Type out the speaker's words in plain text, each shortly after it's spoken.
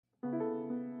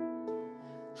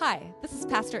Hi, this is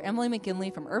Pastor Emily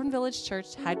McGinley from Urban Village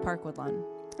Church, Hyde Park, Woodlawn.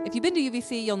 If you've been to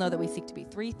UVC, you'll know that we seek to be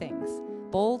three things: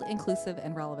 bold, inclusive,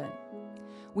 and relevant.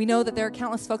 We know that there are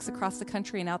countless folks across the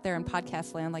country and out there in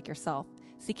podcast land like yourself,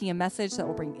 seeking a message that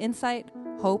will bring insight,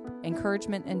 hope,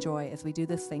 encouragement, and joy as we do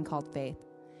this thing called faith.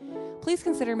 Please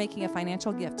consider making a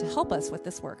financial gift to help us with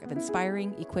this work of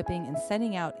inspiring, equipping, and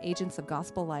sending out agents of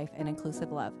gospel life and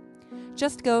inclusive love.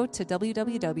 Just go to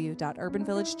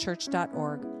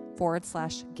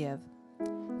www.urbanvillagechurch.org/give.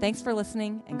 Thanks for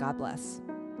listening, and God bless.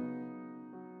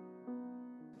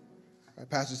 Our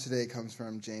passage today comes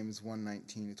from James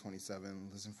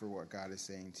 1:19-27. Listen for what God is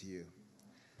saying to you.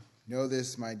 Know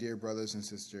this, my dear brothers and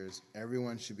sisters,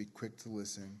 everyone should be quick to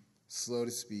listen, slow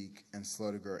to speak, and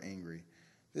slow to grow angry.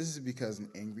 This is because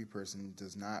an angry person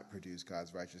does not produce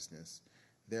God's righteousness.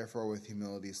 Therefore, with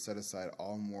humility, set aside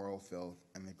all moral filth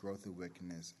and the growth of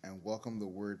wickedness, and welcome the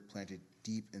word planted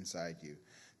deep inside you,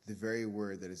 the very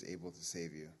word that is able to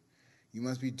save you. You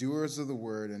must be doers of the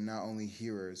word and not only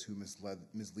hearers who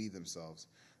mislead themselves.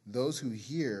 Those who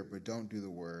hear but don't do the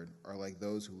word are like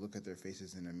those who look at their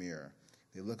faces in a mirror.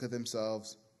 They look at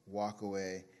themselves, walk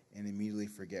away, and immediately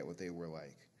forget what they were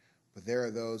like. But there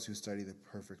are those who study the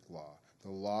perfect law, the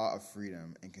law of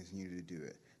freedom, and continue to do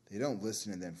it. They don't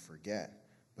listen and then forget,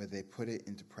 but they put it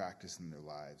into practice in their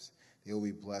lives. They will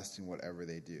be blessed in whatever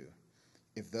they do.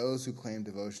 If those who claim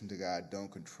devotion to God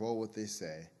don't control what they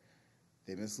say,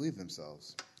 they mislead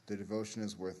themselves. Their devotion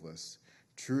is worthless.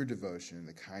 True devotion,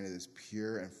 the kind that is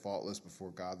pure and faultless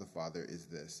before God the Father, is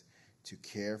this: to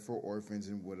care for orphans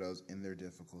and widows in their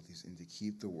difficulties and to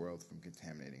keep the world from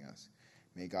contaminating us.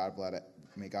 May God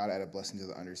add a blessing to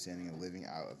the understanding and living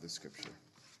out of the scripture.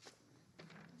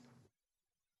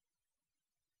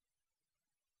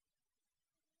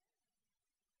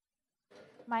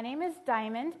 My name is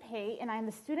Diamond Pate, and I'm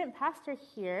the student pastor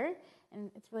here,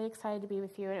 and it's really excited to be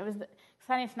with you. And it was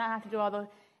exciting to not have to do all the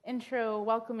intro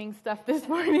welcoming stuff this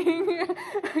morning.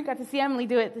 I got to see Emily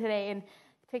do it today and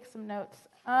take some notes.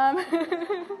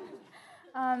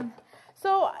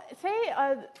 So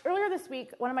earlier this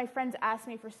week, one of my friends asked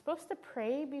me if we're supposed to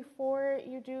pray before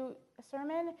you do a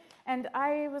sermon, and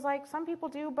I was like, some people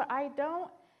do, but I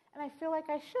don't, and I feel like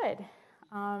I should.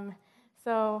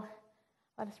 So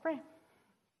let us pray.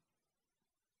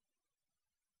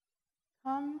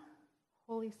 Come,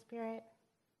 Holy Spirit,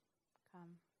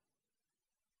 come.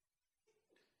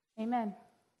 Amen.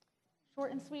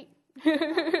 Short and sweet.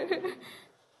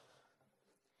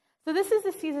 So this is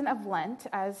the season of Lent,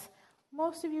 as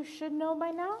most of you should know by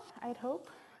now, I'd hope.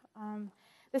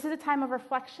 This is a time of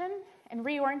reflection and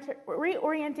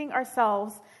reorienting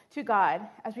ourselves to God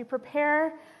as we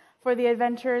prepare for the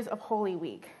adventures of Holy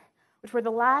Week, which were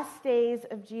the last days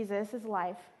of Jesus'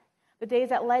 life, the days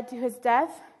that led to his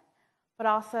death, but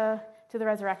also to the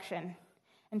resurrection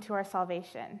and to our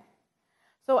salvation.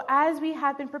 So as we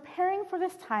have been preparing for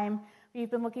this time,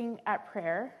 we've been looking at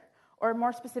prayer, or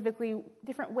more specifically,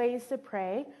 different ways to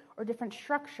pray, or different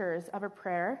structures of a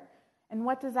prayer, and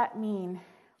what does that mean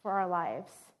for our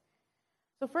lives?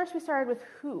 So first we started with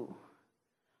who.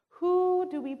 Who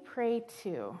do we pray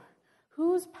to?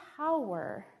 Whose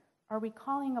power are we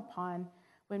calling upon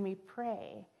when we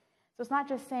pray? So it's not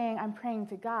just saying I'm praying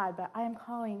to God, but I am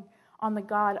calling on the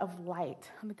God of light,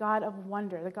 on the God of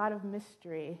wonder, the God of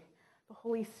mystery, the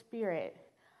Holy Spirit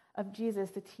of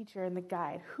Jesus, the teacher and the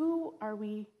guide. Who are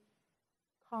we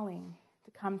calling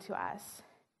to come to us?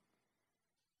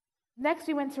 Next,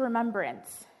 we went to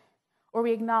remembrance, or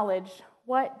we acknowledged,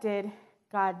 what did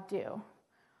God do?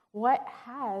 What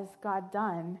has God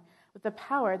done with the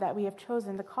power that we have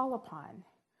chosen to call upon?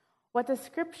 What does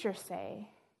Scripture say?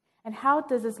 And how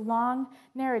does this long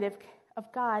narrative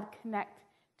of God connect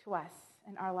to us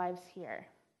in our lives here?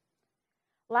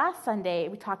 Last Sunday,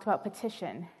 we talked about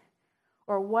petition,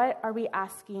 or what are we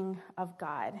asking of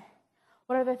God?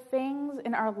 What are the things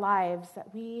in our lives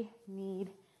that we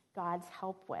need God's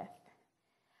help with?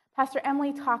 Pastor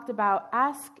Emily talked about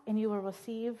ask and you will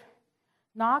receive,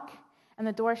 knock and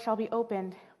the door shall be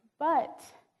opened, but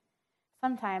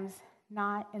sometimes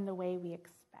not in the way we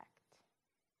expect.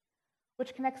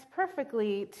 Which connects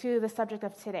perfectly to the subject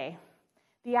of today,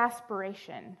 the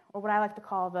aspiration, or what I like to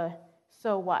call the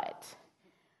so what.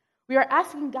 We are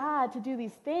asking God to do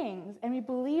these things, and we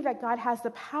believe that God has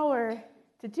the power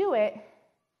to do it,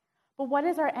 but what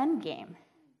is our end game?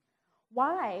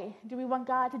 Why do we want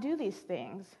God to do these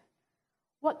things?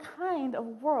 What kind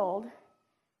of world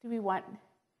do we want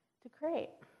to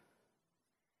create?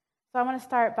 So I want to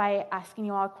start by asking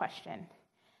you all a question.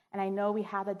 And I know we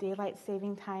have a daylight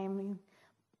saving time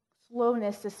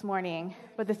slowness this morning,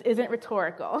 but this isn't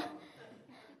rhetorical.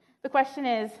 The question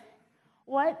is,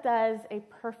 What does a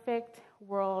perfect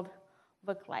world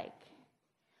look like?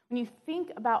 When you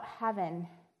think about heaven,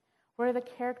 what are the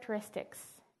characteristics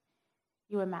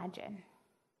you imagine?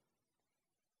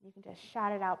 You can just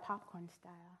shout it out popcorn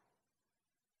style.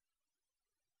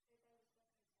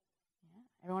 Yeah,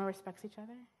 everyone respects each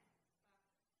other.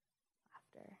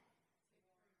 Laughter.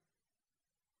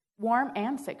 Warm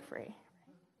and sick-free.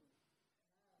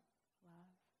 Love.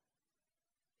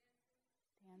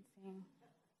 Dancing.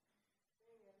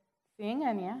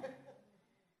 Singing, yeah.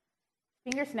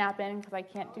 Finger snapping, because I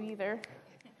can't do either.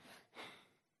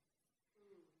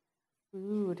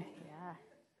 Food, yeah.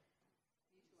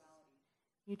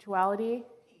 Mutuality.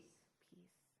 Peace.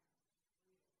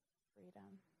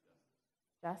 Freedom.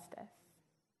 Justice.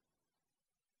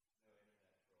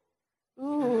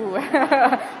 Ooh,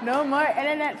 no more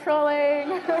internet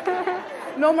trolling.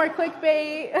 No more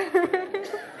clickbait.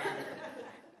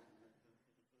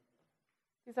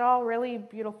 These are all really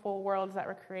beautiful worlds that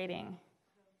we're creating.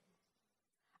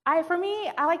 For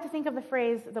me, I like to think of the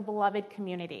phrase, the beloved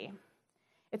community.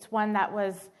 It's one that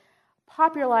was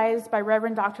popularized by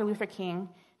Reverend Dr. Luther King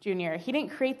Jr. He didn't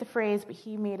create the phrase, but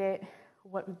he made it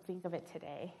what we think of it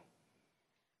today.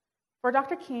 For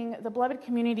Dr. King, the beloved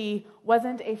community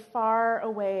wasn't a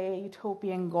far-away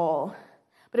utopian goal,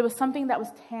 but it was something that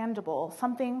was tangible,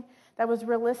 something that was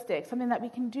realistic, something that we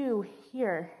can do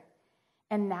here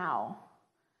and now.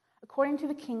 According to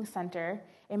the King Center,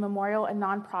 a memorial and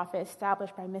nonprofit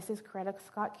established by Mrs. Coretta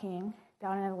Scott King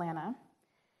down in Atlanta,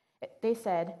 they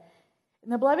said, in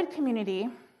the beloved community,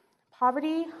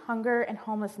 poverty, hunger, and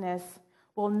homelessness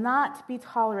will not be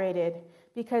tolerated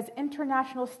because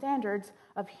international standards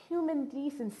of human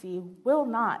decency will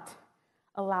not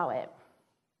allow it.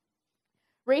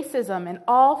 Racism and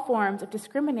all forms of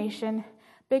discrimination,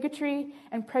 bigotry,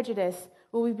 and prejudice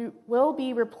will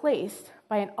be replaced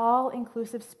by an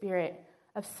all-inclusive spirit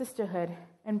of sisterhood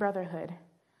and brotherhood.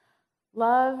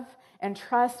 Love and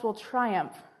trust will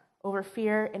triumph over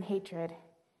fear and hatred.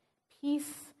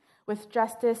 Peace with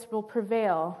justice will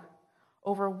prevail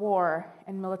over war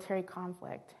and military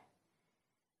conflict.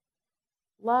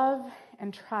 Love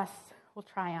and trust will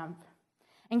triumph.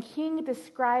 And King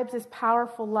describes this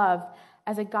powerful love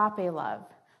as agape love,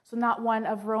 so not one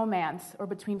of romance or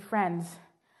between friends,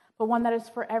 but one that is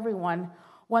for everyone,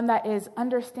 one that is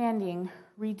understanding,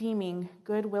 redeeming,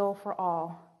 goodwill for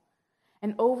all.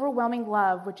 An overwhelming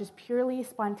love which is purely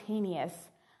spontaneous,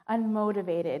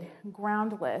 unmotivated,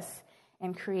 groundless,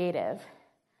 and creative.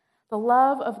 The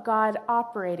love of God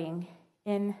operating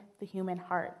in the human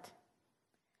heart.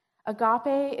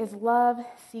 Agape is love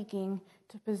seeking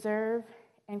to preserve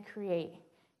and create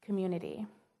community.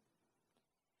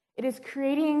 It is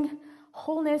creating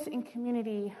wholeness in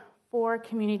community for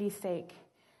community's sake,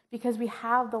 because we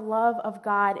have the love of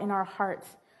God in our hearts,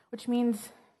 which means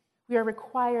we are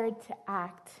required to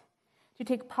act, to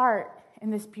take part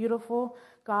in this beautiful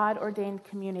God-ordained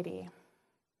community.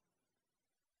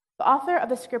 The author of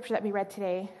the scripture that we read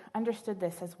today understood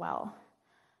this as well.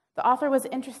 The author was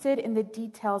interested in the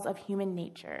details of human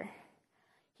nature.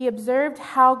 He observed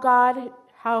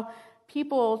how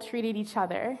people treated each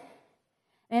other.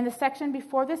 And in the section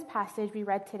before this passage we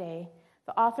read today,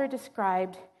 the author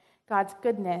described God's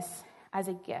goodness as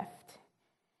a gift.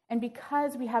 And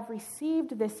because we have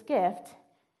received this gift,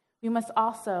 we must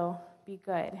also be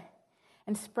good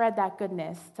and spread that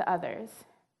goodness to others.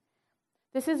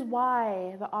 This is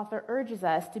why the author urges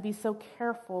us to be so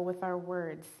careful with our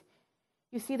words.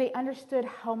 You see, they understood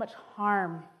how much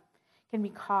harm can be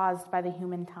caused by the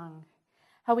human tongue,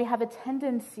 how we have a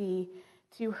tendency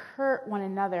to hurt one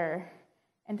another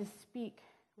and to speak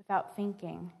without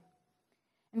thinking.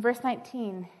 In verse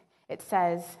 19, it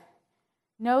says,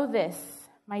 "Know this,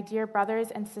 my dear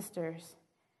brothers and sisters,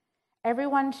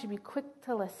 everyone should be quick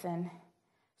to listen,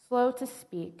 slow to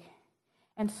speak,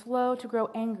 and slow to grow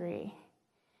angry,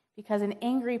 because an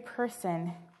angry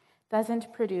person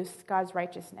doesn't produce God's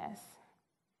righteousness.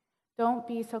 Don't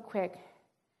be so quick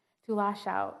to lash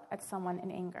out at someone in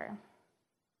anger."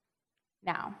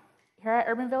 Now, here at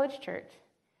Urban Village Church,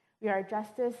 we are a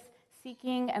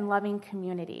justice-seeking and loving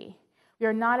community. We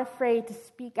are not afraid to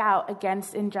speak out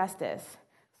against injustice,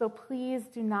 so please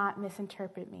do not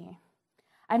misinterpret me.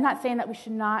 I'm not saying that we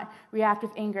should not react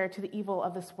with anger to the evil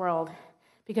of this world,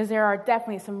 because there are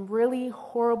definitely some really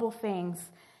horrible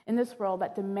things in this world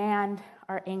that demand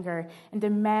our anger and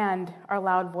demand our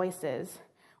loud voices.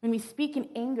 When we speak in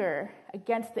anger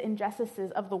against the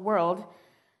injustices of the world,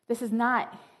 this is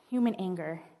not human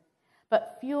anger,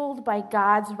 but fueled by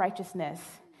God's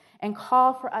righteousness, and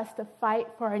call for us to fight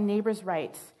for our neighbor's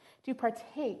rights, to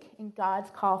partake in God's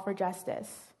call for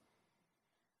justice.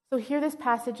 So hear this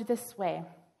passage this way.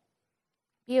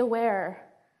 Be aware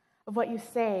of what you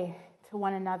say to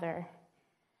one another,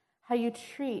 how you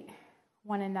treat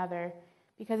one another,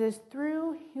 because it is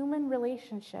through human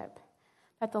relationship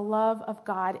that the love of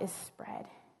God is spread.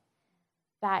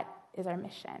 That is our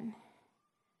mission.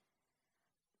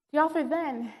 The author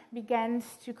then begins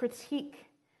to critique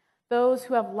those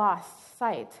who have lost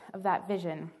sight of that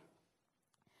vision.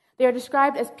 They are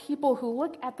described as people who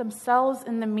look at themselves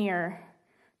in the mirror,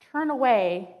 turn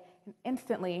away, and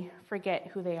instantly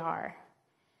forget who they are.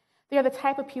 They are the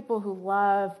type of people who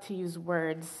love to use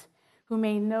words, who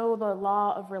may know the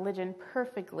law of religion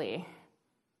perfectly,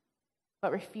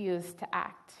 but refuse to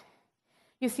act.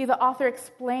 You see, the author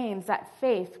explains that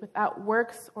faith without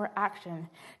works or action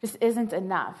just isn't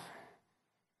enough.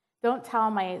 Don't tell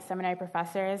my seminary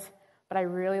professors, but I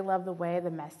really love the way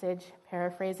the Message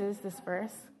paraphrases this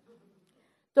verse.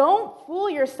 Don't fool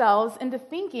yourselves into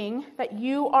thinking that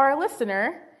you are a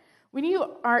listener when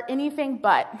you are anything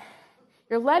but.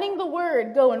 You're letting the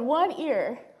word go in one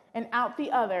ear and out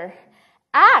the other.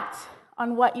 Act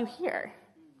on what you hear.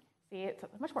 See, it's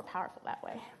much more powerful that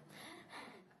way.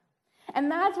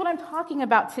 And that's what I'm talking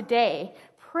about today.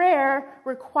 Prayer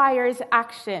requires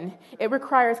action. It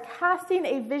requires casting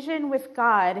a vision with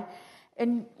God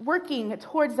and working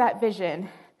towards that vision.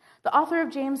 The author of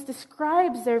James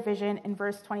describes their vision in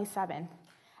verse 27.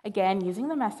 Again, using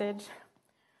the Message.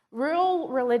 Real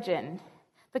religion,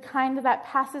 the kind that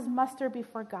passes muster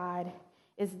before God,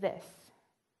 is this.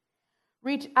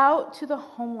 Reach out to the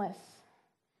homeless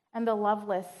and the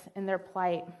loveless in their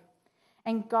plight,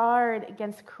 and guard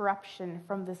against corruption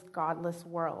from this godless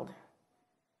world.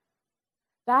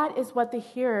 That is what the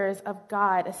hearers of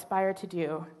God aspire to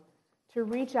do, to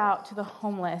reach out to the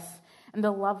homeless and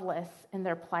the loveless in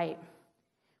their plight.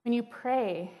 When you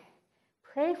pray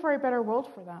for a better world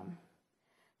for them.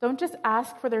 Don't just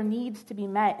ask for their needs to be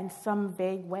met in some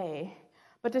vague way,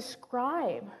 but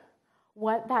describe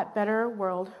what that better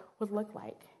world would look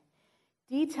like.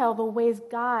 Detail the ways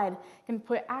God can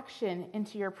put action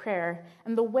into your prayer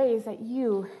and the ways that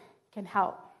you can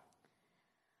help.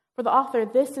 For the author,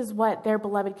 this is what their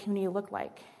beloved community looked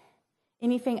like.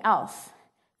 Anything else,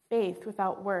 faith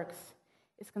without works,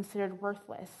 is considered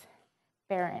worthless,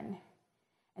 barren,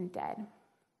 and dead.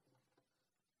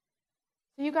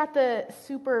 So you got the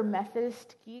super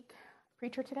Methodist geek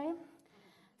preacher today?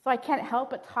 So I can't help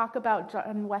but talk about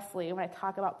John Wesley when I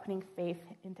talk about putting faith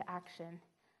into action.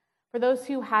 For those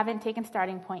who haven't taken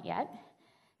Starting Point yet,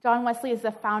 John Wesley is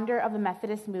the founder of the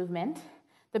Methodist movement.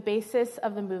 The basis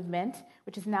of the movement,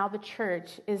 which is now the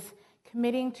church, is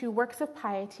committing to works of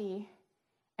piety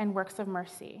and works of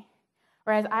mercy,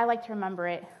 or as I like to remember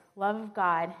it, love of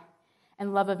God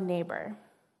and love of neighbor.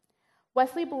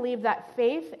 Wesley believed that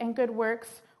faith and good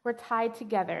works were tied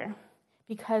together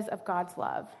because of God's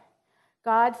love.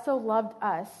 God so loved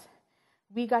us,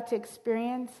 we got to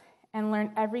experience and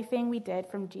learn everything we did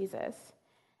from Jesus.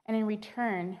 And in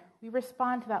return, we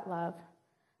respond to that love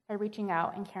by reaching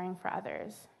out and caring for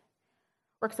others.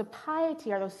 Works of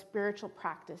piety are those spiritual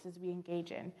practices we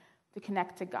engage in to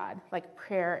connect to God, like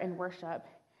prayer and worship.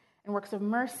 And works of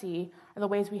mercy are the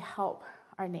ways we help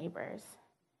our neighbors.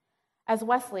 As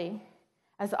Wesley,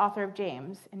 as the author of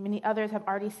James, and many others have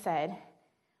already said,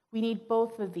 we need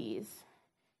both of these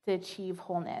to achieve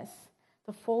wholeness,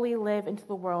 to fully live into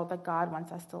the world that God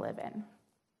wants us to live in.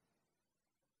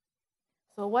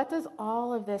 So what does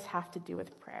all of this have to do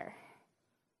with prayer?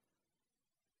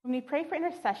 When we pray for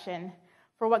intercession,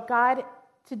 for what God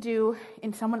to do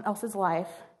in someone else's life,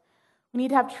 we need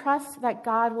to have trust that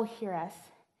God will hear us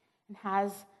and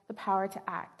has the power to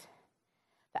act.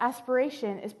 The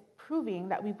aspiration is proving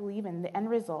that we believe in the end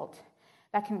result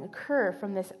that can occur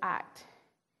from this act.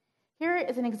 Here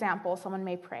is an example someone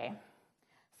may pray.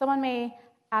 Someone may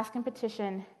ask and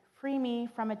petition, free me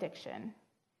from addiction,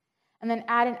 and then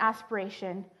add an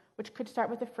aspiration, which could start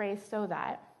with the phrase, so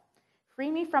that.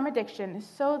 Free me from addiction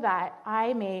so that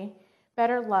I may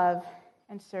better love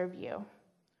and serve you.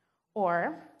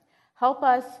 Or, help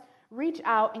us reach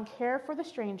out and care for the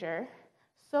stranger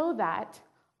so that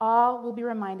all will be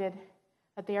reminded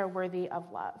that they are worthy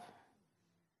of love.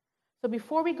 So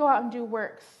before we go out and do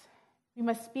works, we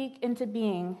must speak into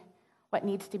being what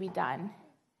needs to be done.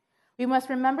 We must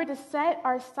remember to set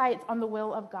our sights on the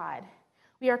will of God.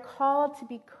 We are called to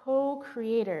be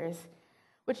co-creators,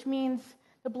 which means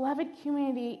the beloved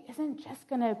community isn't just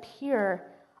going to appear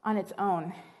on its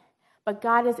own, but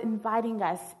God is inviting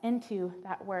us into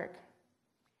that work.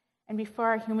 And before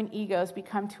our human egos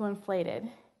become too inflated,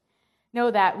 know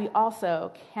that we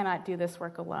also cannot do this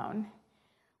work alone.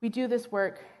 We do this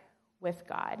work with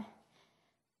God.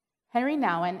 Henry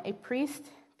Nouwen, a priest,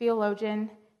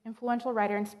 theologian, influential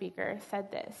writer, and speaker,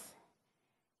 said this: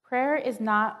 "Prayer is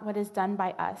not what is done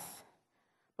by us,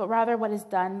 but rather what is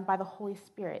done by the Holy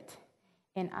Spirit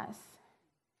in us."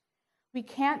 We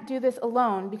can't do this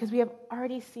alone because we have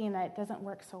already seen that it doesn't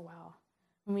work so well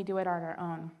when we do it on our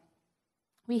own.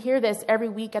 We hear this every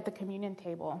week at the communion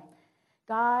table.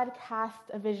 God cast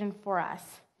a vision for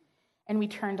us, and we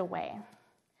turned away.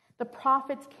 The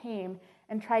prophets came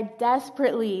and tried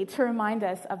desperately to remind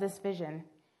us of this vision,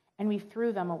 and we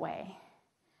threw them away.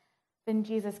 Then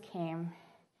Jesus came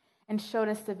and showed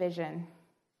us the vision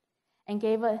and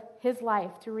gave his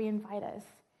life to reinvite us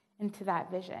into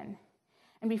that vision.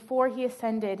 And before he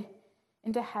ascended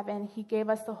into heaven, he gave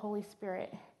us the Holy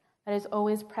Spirit that is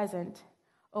always present,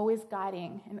 always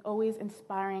guiding, and always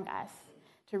inspiring us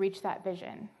to reach that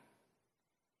vision.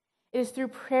 It is through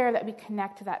prayer that we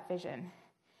connect to that vision.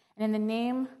 And in the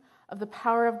name of the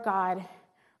power of God,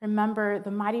 remember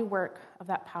the mighty work of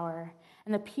that power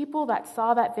and the people that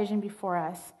saw that vision before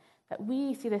us, that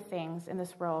we see the things in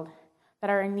this world that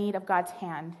are in need of God's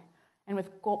hand. And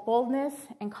with boldness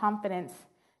and confidence,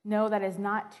 know that it is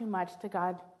not too much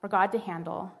for God to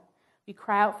handle. We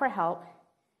cry out for help,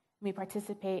 and we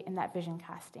participate in that vision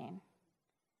casting.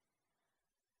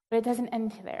 But it doesn't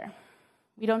end there.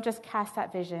 We don't just cast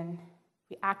that vision.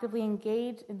 We actively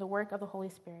engage in the work of the Holy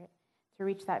Spirit to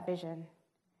reach that vision.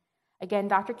 Again,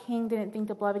 Dr. King didn't think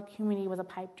the beloved community was a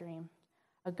pipe dream,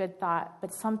 a good thought,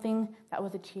 but something that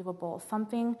was achievable,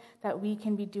 something that we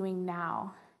can be doing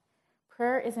now.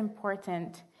 Prayer is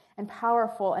important and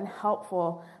powerful and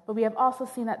helpful, but we have also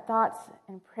seen that thoughts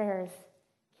and prayers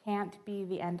can't be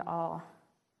the end all.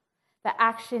 The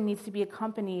action needs to be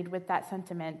accompanied with that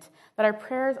sentiment, that our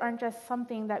prayers aren't just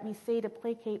something that we say to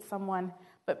placate someone,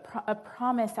 but a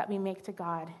promise that we make to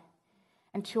God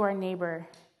and to our neighbor,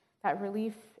 that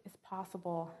relief is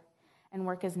possible and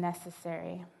work is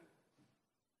necessary.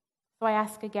 So I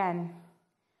ask again,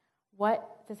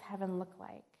 what does heaven look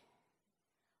like?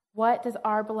 What does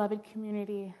our beloved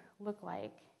community look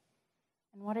like?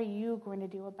 And what are you going to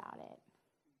do about it?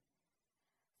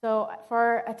 So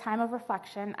for a time of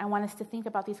reflection, I want us to think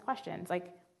about these questions.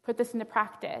 Like, put this into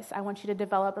practice. I want you to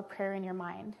develop a prayer in your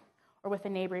mind, or with a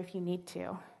neighbor if you need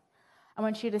to. I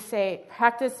want you to say,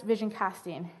 practice vision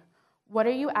casting. What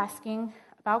are you asking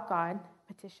about God?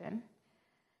 Petition.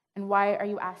 And why are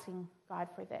you asking God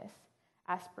for this?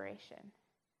 Aspiration.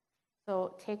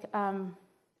 So take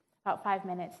about 5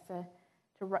 minutes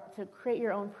to create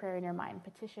your own prayer in your mind.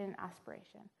 Petition,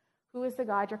 aspiration. Who is the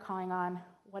God you're calling on?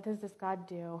 What does this God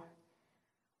do?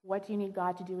 What do you need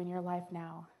God to do in your life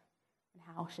now? And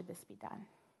how should this be done?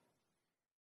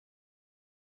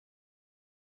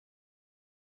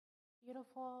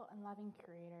 Beautiful and loving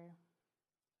Creator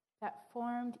that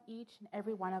formed each and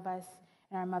every one of us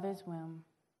in our mother's womb,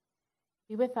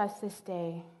 be with us this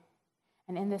day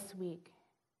and in this week.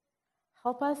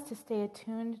 Help us to stay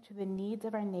attuned to the needs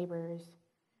of our neighbors,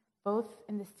 both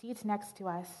in the seats next to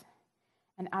us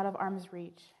and out of arm's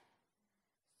reach,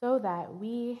 so that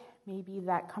we may be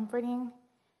that comforting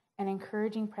and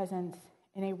encouraging presence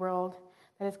in a world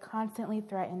that is constantly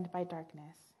threatened by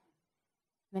darkness.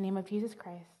 In the name of Jesus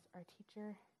Christ, our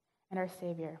teacher and our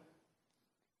Savior.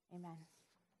 Amen.